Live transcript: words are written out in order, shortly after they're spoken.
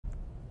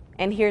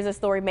And here's a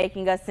story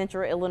making us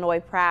Central Illinois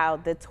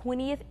proud. The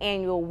 20th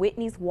annual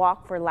Whitney's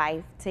Walk for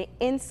Life to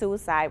End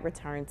Suicide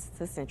returns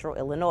to Central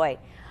Illinois.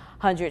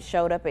 Hundreds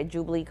showed up at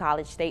Jubilee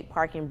College State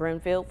Park in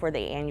Broomfield for the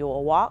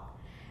annual walk.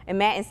 And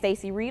Matt and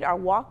Stacy Reed are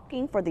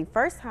walking for the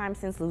first time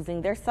since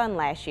losing their son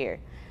last year.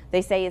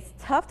 They say it's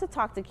tough to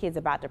talk to kids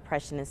about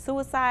depression and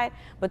suicide,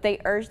 but they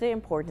urge the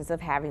importance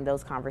of having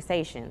those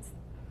conversations.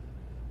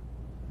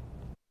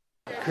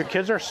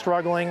 Kids are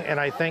struggling, and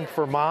I think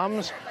for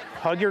moms,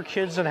 hug your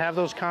kids and have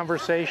those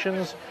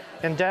conversations.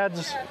 And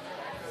dads,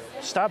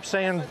 stop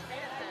saying,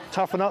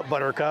 toughen up,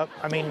 buttercup.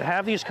 I mean,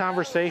 have these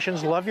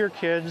conversations, love your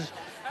kids.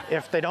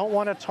 If they don't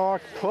want to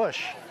talk,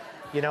 push.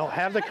 You know,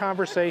 have the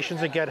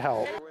conversations and get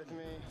help.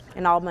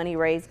 And all money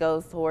raised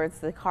goes towards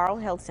the Carl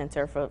Health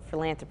Center for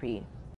philanthropy.